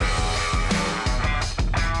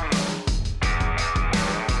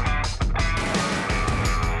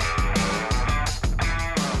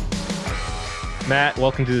Matt,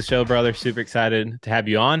 welcome to the show, brother. Super excited to have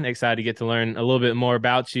you on. Excited to get to learn a little bit more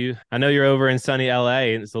about you. I know you're over in sunny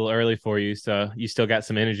LA and it's a little early for you, so you still got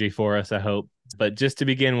some energy for us, I hope. But just to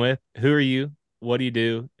begin with, who are you? What do you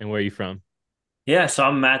do? And where are you from? Yeah, so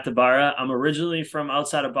I'm Matt DiBara. I'm originally from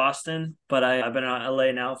outside of Boston, but I've been in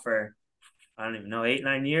LA now for, I don't even know, 8,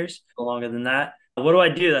 9 years, longer than that. What do I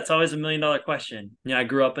do? That's always $1 million question. I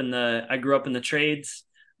grew up in the trades.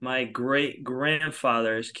 My great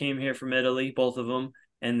grandfathers came here from Italy, both of them,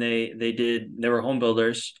 and they were home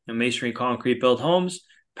builders, masonry, concrete, built homes,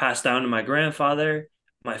 passed down to my grandfather,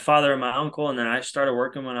 my father, and my uncle, and then I started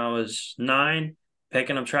working when I was 9,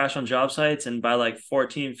 picking up trash on job sites, and by like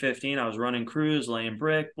 14, 15, I was running crews, laying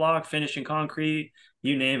brick, block, finishing concrete,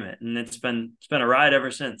 you name it, and it's been a ride ever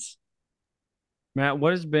since. Matt,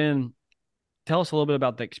 what has been, tell us a little bit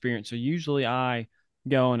about the experience. So usually I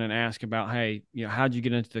go in and ask about, hey, how'd you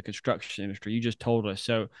get into the construction industry? You just told us.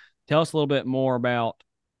 So tell us a little bit more about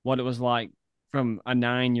what it was like from a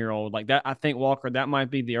 9-year old. Like that, I think Walker, that might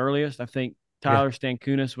be the earliest. I think Yeah. Tyler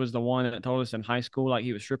Stankunas was the one that told us in high school, like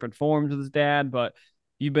he was stripping forms with his dad, but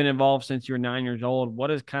you've been involved since you were 9 years old. What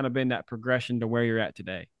has kind of been that progression to where you're at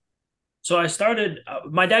today? So I started.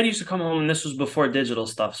 My dad used to come home, and this was before digital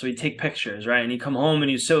stuff. So he'd take pictures, right? And he'd come home and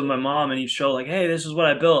he'd sit with my mom, and he'd show like, "Hey, this is what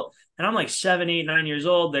I built." And I'm like 7, 8, 9 years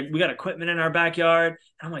old. Like we got equipment in our backyard.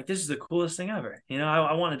 And I'm like, "This is the coolest thing ever."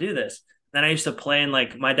 I want to do this. Then I used to play in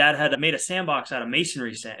like my dad had made a sandbox out of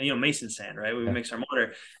masonry sand, mason sand, right? We would Yeah. mix our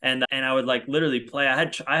mortar, and I would like literally play. I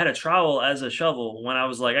had a trowel as a shovel when I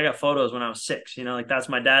was like I got photos when I was 6. Like that's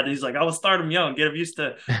my dad. He's like I will start him young, get him used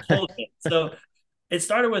to holding it. So it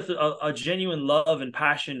started with a genuine love and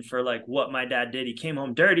passion for like what my dad did. He came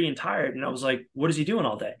home dirty and tired, and I was like, "What is he doing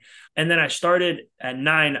all day?" And then I started at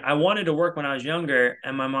 9. I wanted to work when I was younger,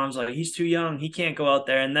 and my mom's like, "He's too young. He can't go out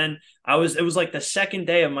there." And then it was like the second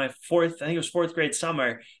day of my fourth, I think it was fourth grade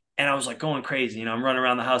summer, and I was like going crazy. I'm running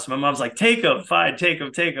around the house. My mom's like, "Take him, fine, take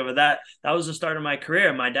him, take him." And that was the start of my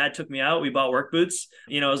career. My dad took me out. We bought work boots.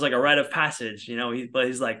 It was like a rite of passage. But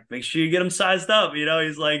he's like, "Make sure you get him sized up."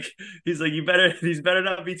 He's like, these better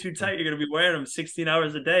not be too tight. You're gonna be wearing them 16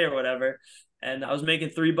 hours a day or whatever. And I was making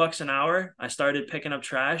 $3 an hour. I started picking up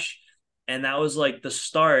trash, and that was like the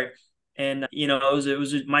start. And it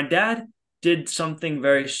was my dad did something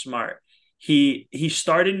very smart. He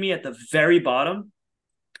started me at the very bottom.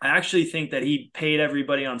 I actually think that he paid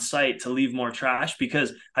everybody on site to leave more trash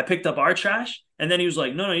because I picked up our trash, and then he was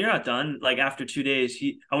like, "No, no, you're not done." Like after 2 days,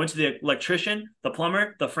 I went to the electrician, the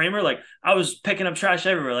plumber, the framer. Like I was picking up trash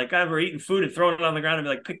everywhere. Like I were eating food and throwing it on the ground and be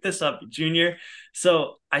like, "Pick this up, Junior."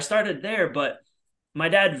 So I started there, but my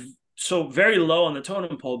dad so very low on the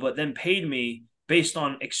totem pole, but then paid me based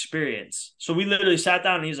on experience. So we literally sat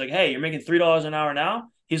down and he's like, "Hey, you're making $3 an hour now."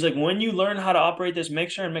 He's like, "When you learn how to operate this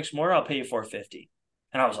mixer and mix more, I'll pay you 450."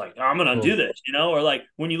 And I was like, "I'm gonna do Cool. this," or like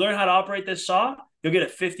when you learn how to operate this saw, you'll get a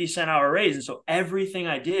 50-cent hour raise. And so everything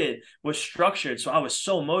I did was structured. So I was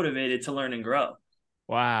so motivated to learn and grow.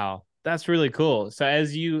 Wow. That's really cool. So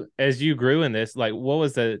as you grew in this, like what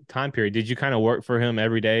was the time period? Did you kind of work for him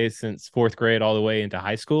every day since fourth grade all the way into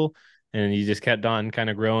high school? And you just kept on kind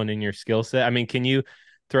of growing in your skill set? I mean, can you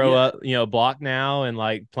throw Yeah. up, block now and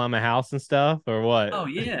like plumb a house and stuff or what? Oh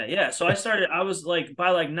yeah, yeah. So I was like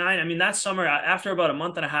by like 9. I mean, that summer, after about a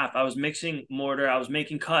month and a half, I was mixing mortar, I was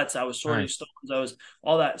making cuts, I was sorting Nice. stones, I was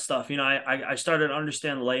all that stuff. I started to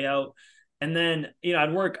understand layout. And then,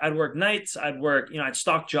 I'd work nights, I'd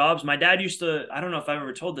stock jobs. My dad used to, I don't know if I've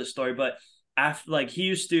ever told this story, but after like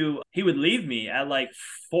he would leave me at like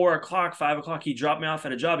 4 o'clock, 5 o'clock. He'd drop me off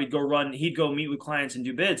at a job. He'd go meet with clients and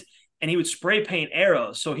do bids, and he would spray paint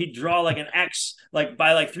arrows. So he'd draw like an X, like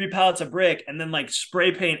by like 3 pallets of brick, and then like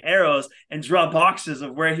spray paint arrows and draw boxes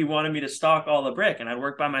of where he wanted me to stock all the brick. And I'd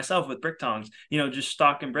work by myself with brick tongs, just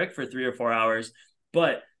stocking brick for 3 or 4 hours.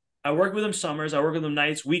 But I worked with him summers, I worked with him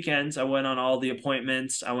nights, weekends. I went on all the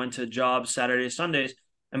appointments. I went to jobs Saturdays, Sundays.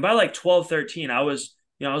 And by like 12, 13, I was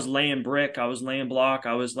laying brick, I was laying block,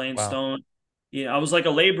 I was laying Wow. stone. I was like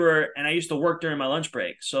a laborer, and I used to work during my lunch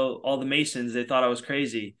break. So all the masons, they thought I was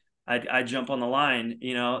crazy. I'd jump on the line.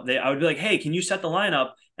 I would be like, "Hey, can you set the line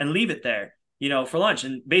up and leave it there, for lunch?"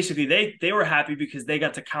 And basically, they were happy because they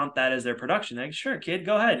got to count that as their production. They're like, "Sure, kid,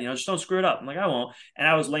 go ahead. Just don't screw it up." I'm like, "I won't." And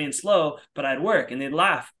I was laying slow, but I'd work, and they'd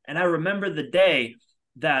laugh. And I remember the day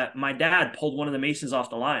that my dad pulled one of the masons off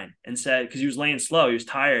the line and said, because he was laying slow, he was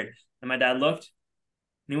tired, and my dad looked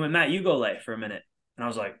and he went, "Matt, you go lay for a minute." And I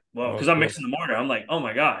was like, "Well," Oh, because I'm cool. mixing the mortar. I'm like, "Oh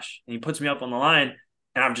my gosh!" And he puts me up on the line,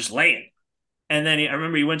 and I'm just laying. And then I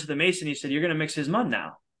remember he went to the mason. He said, "You're going to mix his mud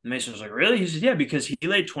now." Mason was like, really? He said, yeah, because he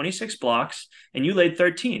laid 26 blocks and you laid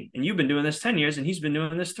 13 and you've been doing this 10 years and he's been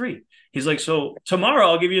doing this 3. He's like, so tomorrow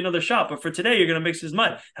I'll give you another shot, but for today you're going to mix his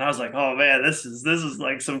mud. And I was like, oh man, this is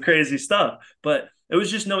like some crazy stuff. But it was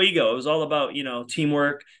just no ego. It was all about,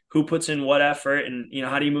 teamwork, who puts in what effort, and,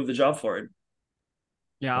 how do you move the job forward?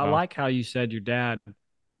 Yeah, I Wow. like how you said your dad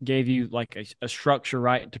gave you like a structure,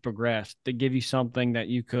 right, to progress, to give you something that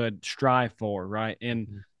you could strive for, right? And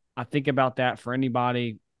Mhm. I think about that for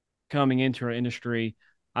anybody coming into our industry.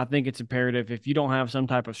 I think it's imperative if you don't have some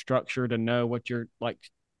type of structure to know what you're like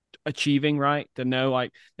achieving, right? To know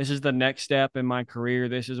like this is the next step in my career.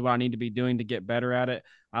 This is what I need to be doing to get better at it.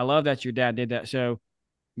 I love that your dad did that. So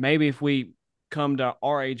maybe if we come to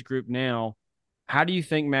our age group now, how do you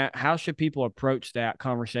think, Matt, how should people approach that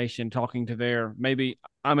conversation, talking to their maybe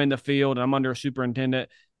I'm in the field and I'm under a superintendent.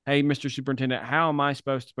 Hey, Mr. Superintendent, how am I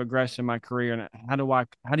supposed to progress in my career? And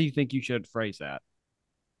how do you think you should phrase that?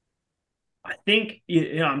 I think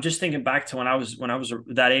I'm just thinking back to when I was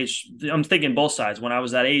that age. I'm thinking both sides. When I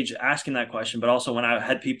was that age, asking that question, but also when I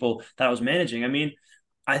had people that I was managing. I mean,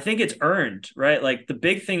 I think it's earned, right? Like the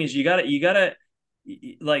big thing is you gotta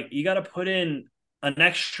put in an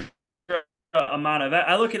extra amount of.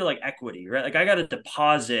 I look at it like equity, right? Like I got to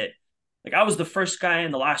deposit. Like I was the first guy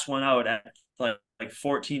in, the last one out at like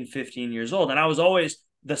 14, 15 years old, and I was always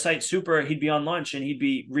the site super. He'd be on lunch and he'd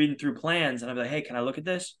be reading through plans, and I'd be like, "Hey, can I look at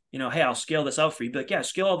this? Hey, I'll scale this out for you." He'd be like, "Yeah,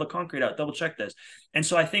 scale all the concrete out, double check this." And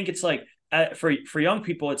so I think it's like for young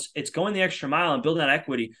people, it's going the extra mile and building that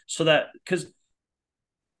equity so that because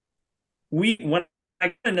when I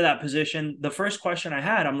got into that position, the first question I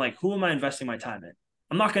had, I'm like, who am I investing my time in?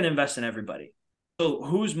 I'm not going to invest in everybody. So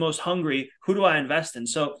who's most hungry? Who do I invest in?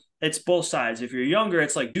 So it's both sides. If you're younger,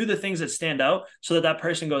 it's like do the things that stand out so that that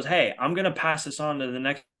person goes, hey, I'm going to pass this on to the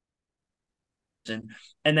next person.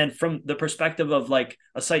 And then from the perspective of like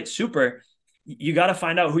a site super, you got to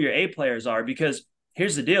find out who your A players are, because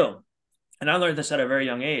here's the deal. And I learned this at a very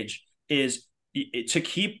young age is to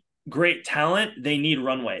keep great talent, they need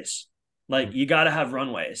runways. Like you got to have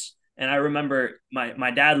runways. And I remember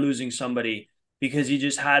my dad losing somebody because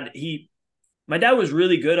my dad was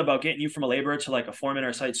really good about getting you from a laborer to like a foreman or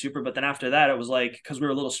a site super. But then after that, it was like, because we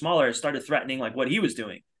were a little smaller, it started threatening like what he was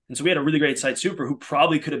doing. And so we had a really great site super who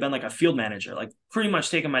probably could have been like a field manager, like pretty much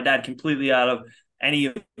taking my dad completely out of any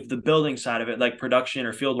of the building side of it, like production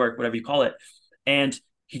or field work, whatever you call it. And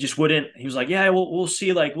he just wouldn't. He was like, "Yeah, we'll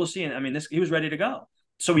see. Like, we'll see." And I mean, he was ready to go.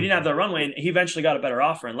 So we didn't have Mhm. the runway, and he eventually got a better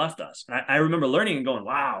offer and left us. And I remember learning and going,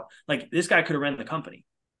 "Wow, like this guy could have ran the company."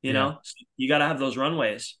 Yeah. So you got to have those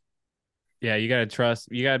runways. Yeah, you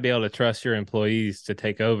gotta be able to trust your employees to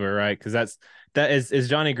take over, right? Because that is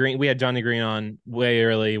Johnny Green. We had Johnny Green on way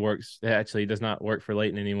early. Works actually does not work for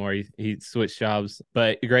Leighton anymore. He switched jobs,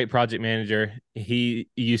 but a great project manager. He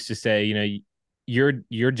used to say,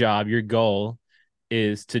 your job, your goal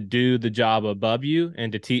is to do the job above you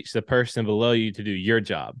and to teach the person below you to do your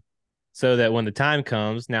job. So that when the time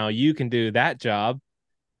comes, now you can do that job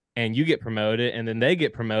and you get promoted and then they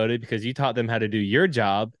get promoted because you taught them how to do your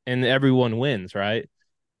job and everyone wins, right?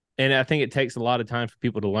 And I think it takes a lot of time for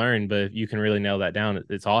people to learn, but if you can really nail that down,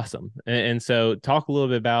 it's awesome. And so talk a little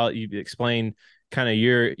bit about, you explained kind of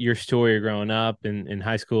your story of growing up in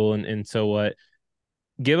high school and so what.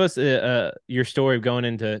 Give us your story of going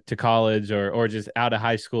into college or just out of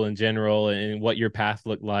high school in general and what your path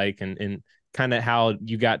looked like and kind of how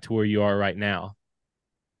you got to where you are right now.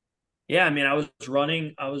 Yeah, I mean, I was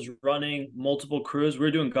running multiple crews. We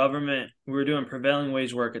were doing prevailing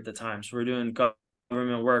wage work at the time. So we are doing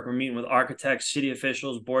government work. We're meeting with architects, city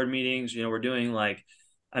officials, board meetings. We're doing like,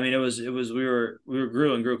 I mean, it was we were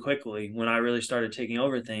grew and grew quickly when I really started taking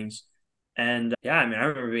over things. And yeah, I mean, I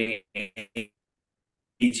remember being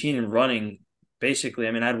 18 and running basically.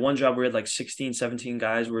 I mean, I had one job where we had like 16, 17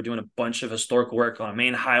 guys. We were doing a bunch of historical work on a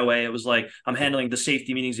main highway. It was like I'm handling the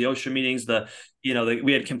safety meetings, the OSHA meetings,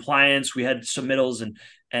 we had compliance, we had submittals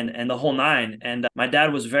and the whole nine. And my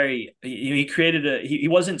dad was he created he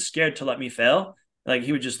wasn't scared to let me fail. Like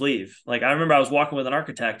he would just leave. Like I remember I was walking with an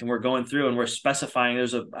architect and we're going through and we're specifying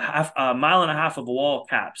there's a mile and a half of wall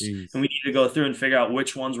caps and Jeez. we need to go through and figure out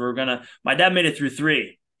which ones we're gonna. My dad made it through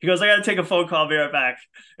three. He goes, I got to take a phone call, be right back.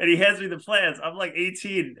 And he hands me the plans. I'm like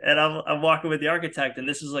 18 and I'm walking with the architect. And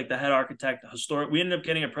this is like the head architect, historic. We ended up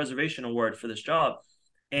getting a preservation award for this job. Wow.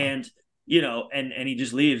 And, and he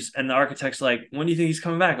just leaves. And the architect's like, when do you think he's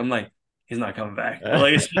coming back? I'm like, he's not coming back. I'm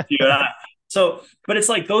like, it's just you and I. So, but it's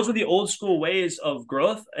like those are the old school ways of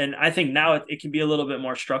growth. And I think now it can be a little bit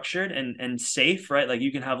more structured and safe, right? Like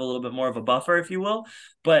you can have a little bit more of a buffer, if you will.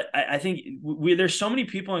 But I think there's so many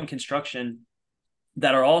people in construction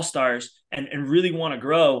that are all stars and really want to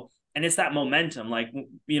grow. And it's that momentum. Like,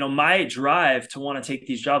 my drive to want to take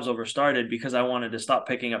these jobs over started because I wanted to stop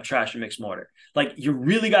picking up trash and mix mortar. Like, you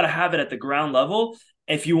really got to have it at the ground level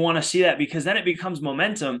if you want to see that, because then it becomes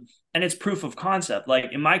momentum and it's proof of concept.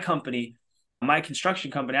 Like in my company, my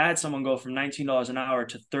construction company, I had someone go from $19 an hour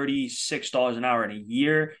to $36 an hour in a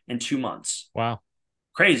year and 2 months. Wow.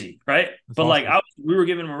 Crazy, right? That's But like awesome. we were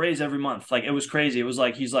giving him a raise every month. Like it was crazy. It was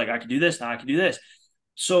like he's like, I could do this now, I could do this.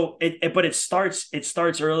 So but it starts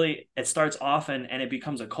early, it starts often, and it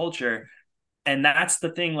becomes a culture. And that's the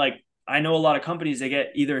thing. Like I know a lot of companies, they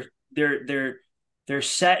get either they're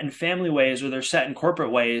set in family ways or they're set in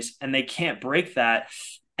corporate ways, and they can't break that.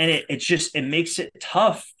 And it makes it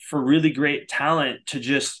tough for really great talent to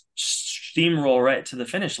just steamroll right to the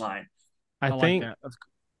finish line. I I like think that. Let's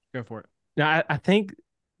go for it. now I think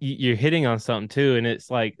you're hitting on something too, and it's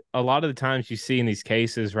like a lot of the times you see in these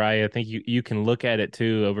cases, right? I think you can look at it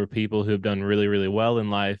too over people who have done really really well in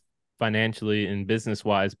life, financially and business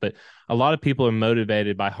wise, but a lot of people are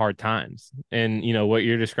motivated by hard times, and what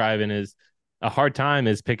you're describing is a hard time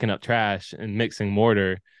is picking up trash and mixing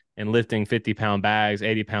mortar and lifting 50-pound bags,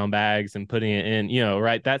 80-pound bags, and putting it in.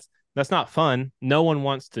 Right? That's not fun. No one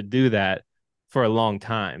wants to do that for a long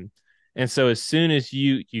time. And so as soon as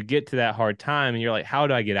you get to that hard time and you're like, how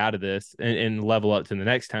do I get out of this and level up to the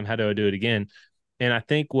next time? How do I do it again? And I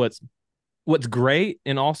think what's great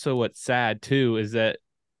and also what's sad too is that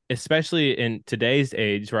especially in today's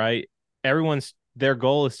age, right? Everyone's their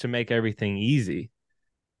goal is to make everything easy.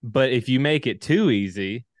 But if you make it too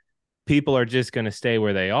easy, people are just going to stay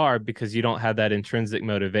where they are because you don't have that intrinsic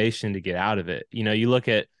motivation to get out of it. You look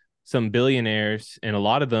at some billionaires, and a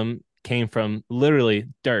lot of them came from literally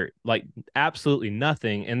dirt, like absolutely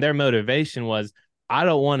nothing. And their motivation was, I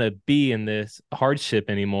don't want to be in this hardship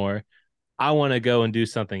anymore. I want to go and do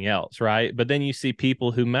something else. Right. But then you see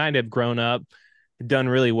people who might have grown up, done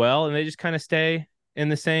really well, and they just kind of stay in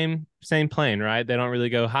the same plane, right? They don't really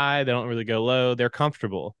go high, they don't really go low, they're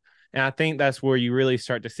comfortable. And I think that's where you really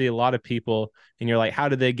start to see a lot of people, and you're like, how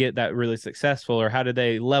did they get that really successful, or how did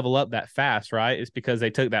they level up that fast, right? It's because they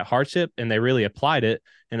took that hardship and they really applied it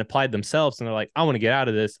and applied themselves, and they're like, I want to get out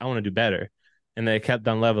of this, I want to do better. And they kept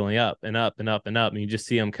on leveling up and up and up and up, and you just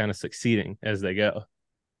see them kind of succeeding as they go.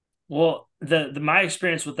 Well, the my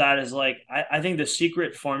experience with that is like I think the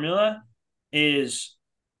secret formula is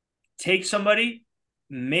take somebody,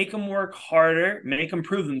 make them work harder, make them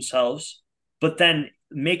prove themselves, but then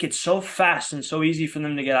make it so fast and so easy for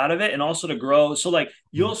them to get out of it and also to grow. So like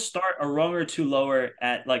you'll start a rung or two lower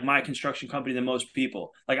at like my construction company than most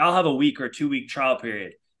people. Like I'll have a week or 2 week trial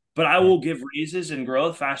period, but I Yeah, will give raises and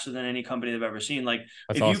growth faster than any company they've ever seen. Like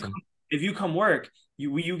that's if you awesome. come if you come work,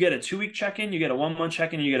 you get a 2 week check-in, you get a 1 month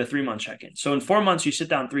check-in, and you get a 3 month check-in. So in 4 months, you sit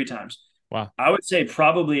down 3 times. Wow. I would say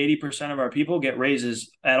probably 80% of our people get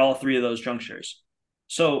raises at all three of those junctures.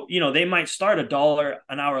 So, they might start $1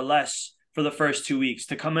 an hour less for the first 2 weeks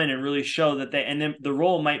to come in and really show that and then the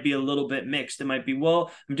role might be a little bit mixed. It might be, well,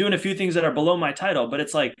 I'm doing a few things that are below my title, but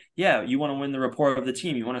it's like, yeah, you want to win the rapport of the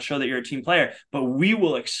team. You want to show that you're a team player, but we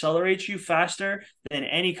will accelerate you faster than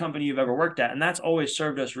any company you've ever worked at. And that's always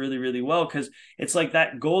served us really, really well, because it's like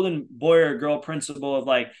that golden boy or girl principle of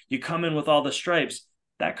like, you come in with all the stripes,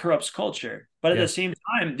 that corrupts culture. But at the Yeah. same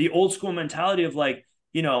time, the old school mentality of like,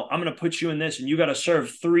 I'm going to put you in this and you got to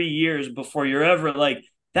serve 3 years before you're ever like,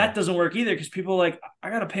 Yeah. that doesn't work either, because people are like, I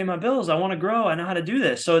got to pay my bills. I want to grow. I know how to do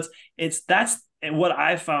this. So that's what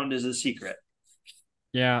I found is the secret.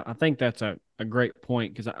 Yeah, I think that's a great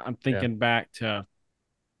point because I'm Yeah. thinking back to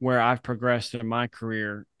where I've progressed in my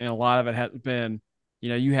career, and a lot of it has been,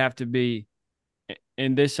 you have to be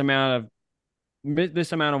in this amount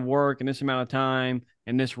of work and this amount of time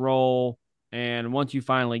and this role, and once you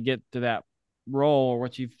finally get to that role or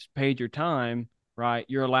once you've paid your time, right,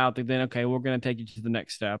 you're allowed to then, okay, we're going to take you to the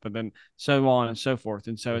next step, and then so on and so forth.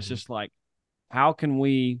 And so it's Mhm. just like, how can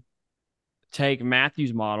we take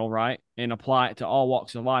Matthew's model, right, and apply it to all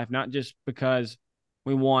walks of life, not just because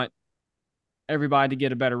we want everybody to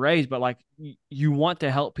get a better raise, but like you want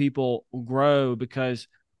to help people grow, because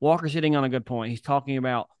Walker's hitting on a good point. He's talking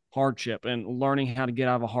about hardship and learning how to get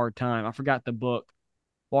out of a hard time. I forgot the book.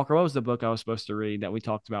 Walker, what was the book I was supposed to read that we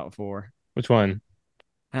talked about before? Which one?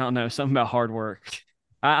 I don't know, something about hard work.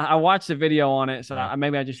 I watched the video on it, so Yeah.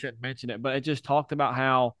 maybe I just shouldn't mention it, but it just talked about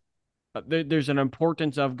how there's an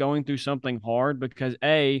importance of going through something hard because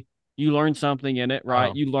you learn something in it,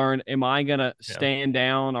 right? Oh, You learn, am I gonna yeah. stand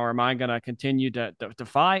down or am I gonna continue to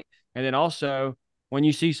fight? And then also when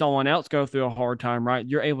you see someone else go through a hard time, right,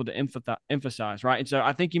 you're able to emphasize, right? And so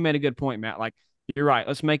I think you made a good point, Matt. Like you're right.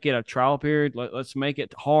 Let's make it a trial period. Let's make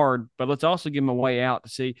it hard, but let's also give them a way out to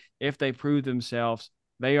see if they prove themselves,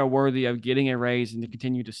 they are worthy of getting a raise and to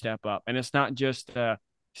continue to step up. And it's not just a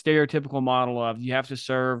stereotypical model of you have to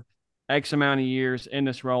serve X amount of years in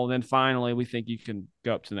this role. Then finally, we think you can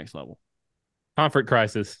go up to the next level. Comfort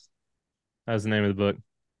Crisis. That was the name of the book.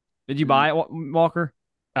 Did you buy it, Walker?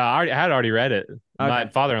 I had already read it. My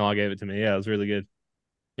Okay. father-in-law gave it to me. Yeah, it was really good.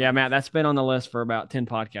 Yeah, Matt, that's been on the list for about 10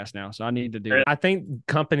 podcasts now. So I need to do it. I think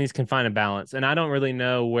companies can find a balance, and I don't really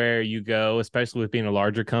know where you go, especially with being a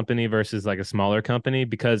larger company versus like a smaller company,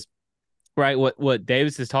 because right, what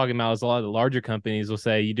Davis is talking about is a lot of the larger companies will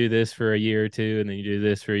say you do this for a year or two, and then you do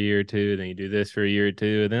this for a year or two, and then you do this for a year or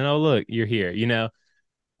two, and then oh look, you're here,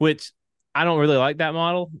 which I don't really like that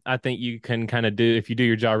model. I think you can kind of do if you do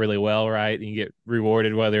your job really well, right, and you get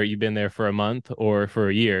rewarded whether you've been there for a month or for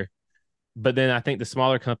a year. But then I think the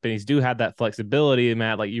smaller companies do have that flexibility,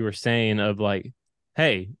 Matt, like you were saying, of like,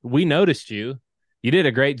 hey, we noticed you. You did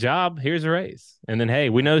a great job. Here's a raise. And then, hey,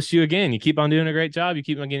 we noticed you again. You keep on doing a great job. You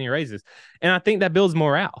keep on getting your raises. And I think that builds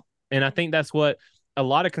morale. And I think that's what a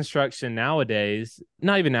lot of construction nowadays,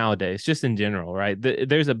 not even nowadays, just in general, right?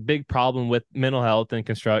 There's a big problem with mental health and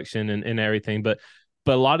construction and everything. But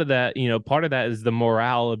a lot of that, part of that is the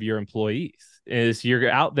morale of your employees. Is you're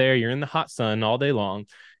out there, you're in the hot sun all day long,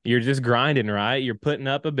 you're just grinding, right? You're putting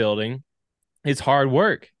up a building. It's hard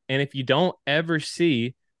work. And if you don't ever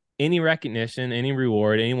see any recognition, any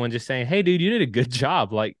reward, anyone just saying, hey, dude, you did a good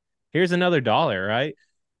job. Like, here's another dollar, right?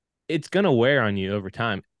 It's going to wear on you over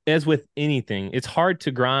time. As with anything, it's hard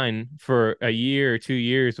to grind for a year or 2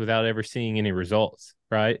 years without ever seeing any results,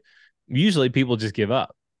 right? Usually people just give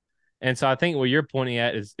up. And so I think what you're pointing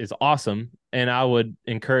at is awesome. And I would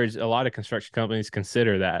encourage a lot of construction companies to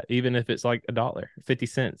consider that, even if it's like $1, 50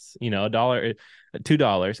 cents, a dollar,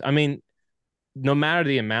 $2. I mean, no matter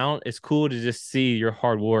the amount, it's cool to just see your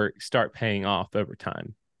hard work start paying off over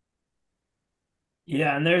time.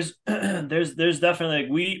 Yeah, and there's there's definitely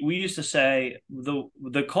like we used to say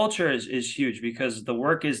the culture is huge because the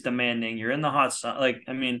work is demanding. You're in the hot sun. Like,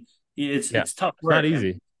 I mean, Yeah. it's tough It's not work. And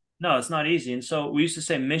easy. no, it's not easy. And so we used to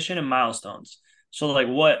say mission and milestones. So like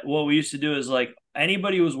what we used to do is like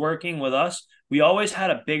anybody who was working with us, we always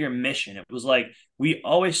had a bigger mission. It was like we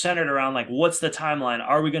always centered around like what's the timeline?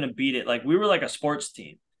 Are we going to beat it? Like we were like a sports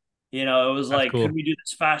team. It was That's like, could cool. we do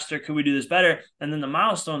this faster? Could we do this better? And then the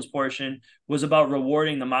milestones portion was about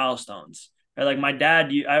rewarding the milestones. Right? Like my dad,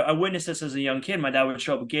 I witnessed this as a young kid. My dad would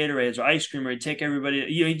show up with Gatorades or ice cream, or he'd take everybody.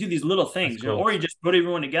 He'd do these little That's things, cool. or he'd just put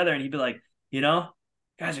everyone together, and he'd be like,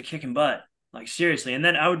 guys are kicking butt, like seriously. And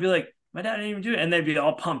then I would be like, my dad didn't even do it, and they'd be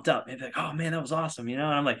all pumped up. They'd be like, oh man, that was awesome, And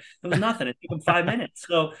I'm like, it was nothing. It took them 5 minutes.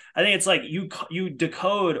 So I think it's like you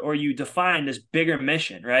decode or you define this bigger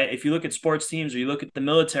mission, right? If you look at sports teams or you look at the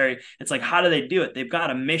military, it's like, how do they do it? They've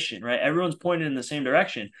got a mission, right? Everyone's pointed in the same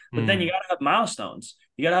direction, but then you got to have milestones.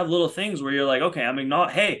 You got to have little things where you're like, okay, I'm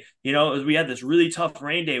not, hey, we had this really tough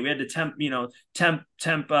rain day. We had to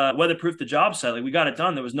temp weatherproof the job site. Like we got it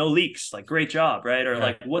done. There was no leaks. Like great job, right? Or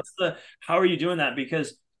Yeah. like, how are you doing that?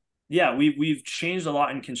 Because yeah, we've changed a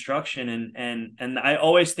lot in construction, and I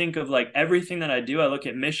always think of like everything that I do, I look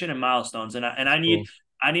at mission and milestones, and Cool.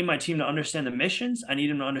 I need my team to understand the missions. I need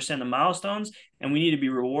them to understand the milestones, and we need to be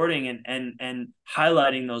rewarding and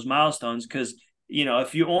highlighting those milestones because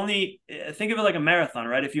if you only think of it like a marathon,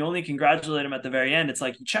 right? If you only congratulate them at the very end, it's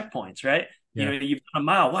like checkpoints, right? Yeah. You've done a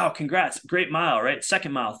mile. Wow, congrats. Great mile, right?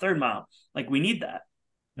 Second mile, third mile. Like we need that.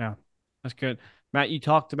 Yeah, that's good. Matt, you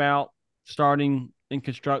talked about starting in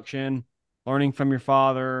construction, learning from your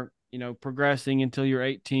father, progressing until you're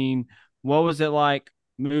 18. What was it like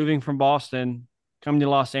moving from Boston, coming to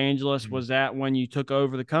Los Angeles? Mhm. Was that when you took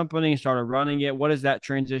over the company and started running it? What does that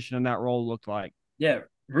transition and that role look like? Yeah,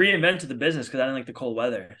 reinvented the business because I didn't like the cold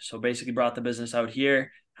weather. So basically brought the business out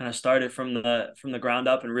here, kind of started from the ground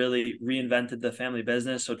up and really reinvented the family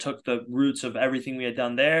business. So took the roots of everything we had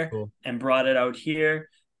done there Cool. and brought it out here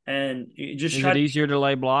and just Is it tried to, easier to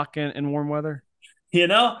lay block in warm weather?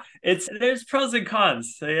 it's there's pros and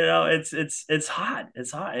cons. So, it's hot.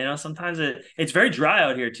 It's hot. Sometimes it's very dry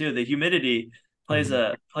out here too. The humidity plays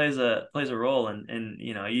Mhm. a role and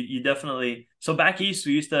you definitely so back east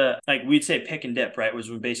we used to like we'd say pick and dip, right? Was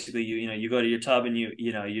when basically you go to your tub and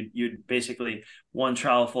you'd basically one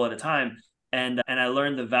trowel full at a time. And I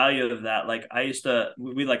learned the value of that. Like I used to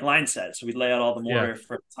we like line set. So we'd lay out all the Yeah. mortar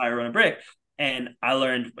for tire run a brick. And I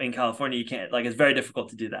learned in California, you can't like it's very difficult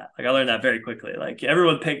to do that. Like I learned that very quickly. Like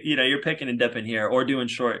everyone you're picking and dipping here or doing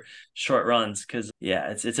short runs because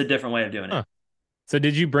yeah, it's a different way of doing it. Huh. So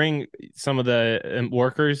did you bring some of the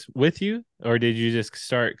workers with you, or did you just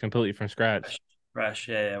start completely from scratch? Fresh,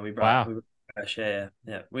 yeah, yeah. Wow. Gosh, yeah.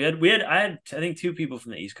 I had I think two people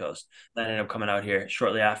from the East Coast that ended up coming out here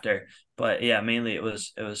shortly after. But yeah, mainly it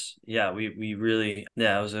was yeah, we really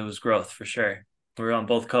yeah, it was growth for sure. We were on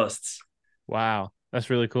both coasts. Wow, that's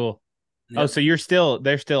really cool. Oh, Yep. so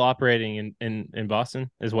they're still operating in Boston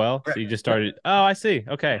as well. So Correct. you just Yep. started. Oh, I see.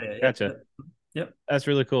 Yeah, Okay, yeah, yep, gotcha. yep. Yep. That's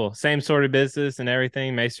really cool. Same sort of business and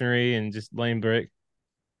everything, masonry and just laying brick.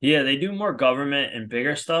 Yeah, they do more government and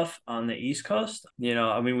bigger stuff on the East Coast.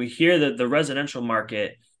 I mean, we hear that the residential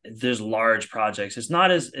market, there's large projects. It's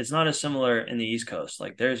not as similar in the East Coast.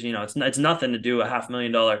 Like there's, it's nothing to do a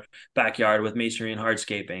 $500,000 backyard with masonry and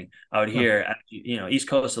hardscaping out Huh. here. East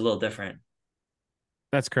Coast a little different.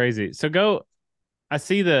 That's crazy. So go. I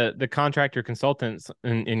see the contractor consultants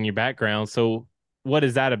in your background. So what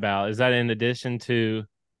is that about? Is that in addition to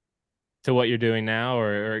what you're doing now,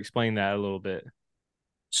 or explain that a little bit?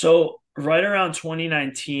 So right around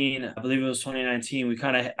 2019, I believe it was 2019,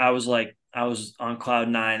 I was on cloud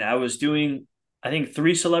nine. I was doing, I think,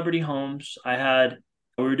 three celebrity homes.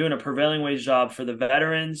 We were doing a prevailing wage job for the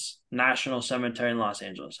Veterans National Cemetery in Los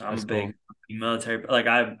Angeles. I'm a That's cool. big military, like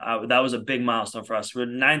that was a big milestone for us. We're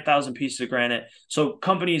 9,000 pieces of granite. So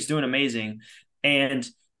companies doing amazing. And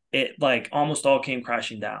it like almost all came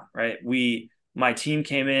crashing down, right? My team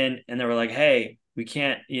came in and they were like, hey, we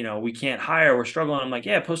can't hire. We're struggling. I'm like,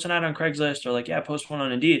 yeah, post an ad on Craigslist or like, yeah, post one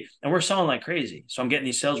on Indeed. And we're selling like crazy. So I'm getting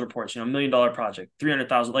these sales reports, $1 million project,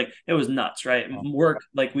 300,000, like it was nuts, right? Wow. Work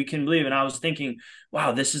like we can believe. And I was thinking,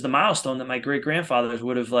 wow, this is the milestone that my great grandfathers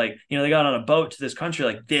would have like, they got on a boat to this country.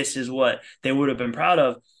 Like this is what they would have been proud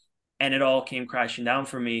of. And it all came crashing down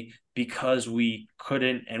for me because we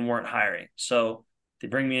couldn't and weren't hiring. So they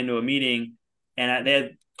bring me into a meeting and they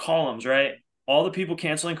had columns, right? All the people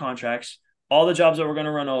canceling contracts, all the jobs that were going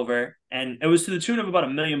to run over, and it was to the tune of about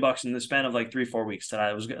 $1 million in the span of like 3-4 weeks that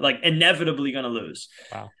I was like inevitably going to lose.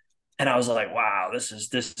 Wow. And I was like, wow, this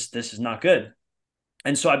is not good.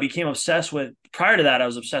 And so I became obsessed with. Prior to that, I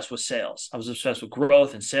was obsessed with sales. I was obsessed with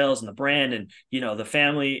growth and sales and the brand and the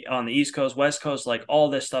family on the East Coast, West Coast, like all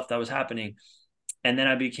this stuff that was happening. And then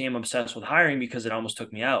I became obsessed with hiring because it almost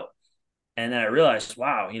took me out. And then I realized,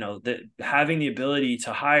 wow, having the ability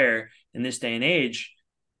to hire in this day and age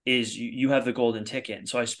is you have the golden ticket. And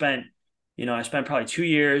so I spent probably 2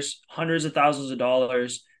 years, hundreds of thousands of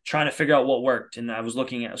dollars trying to figure out what worked. And I was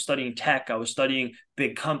studying tech. I was studying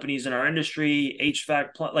big companies in our industry,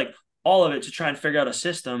 HVAC, like all of it to try and figure out a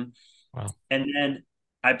system. Wow. And then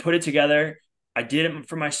I put it together. I did it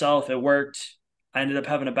for myself. It worked. I ended up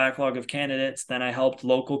having a backlog of candidates. Then I helped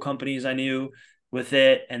local companies I knew with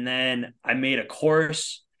it. And then I made a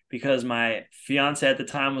course because my fiance at the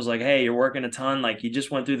time was like, hey, you're working a ton. Like you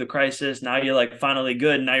just went through the crisis. Now you're like finally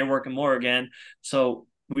good. Now you're working more again. So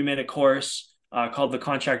we made a course called the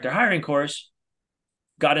Contractor Hiring Course.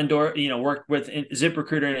 Got endorsed, worked with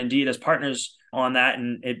ZipRecruiter and Indeed as partners on that,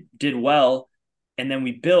 and it did well. And then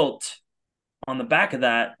on the back of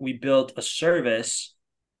that, we built a service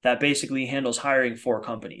that basically handles hiring for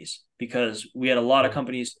companies because we had a lot of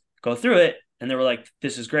companies go through it and they were like,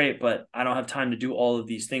 this is great, but I don't have time to do all of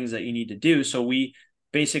these things that you need to do. So we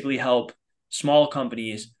basically help small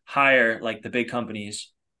companies hire like the big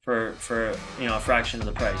companies for a fraction of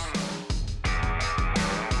the price.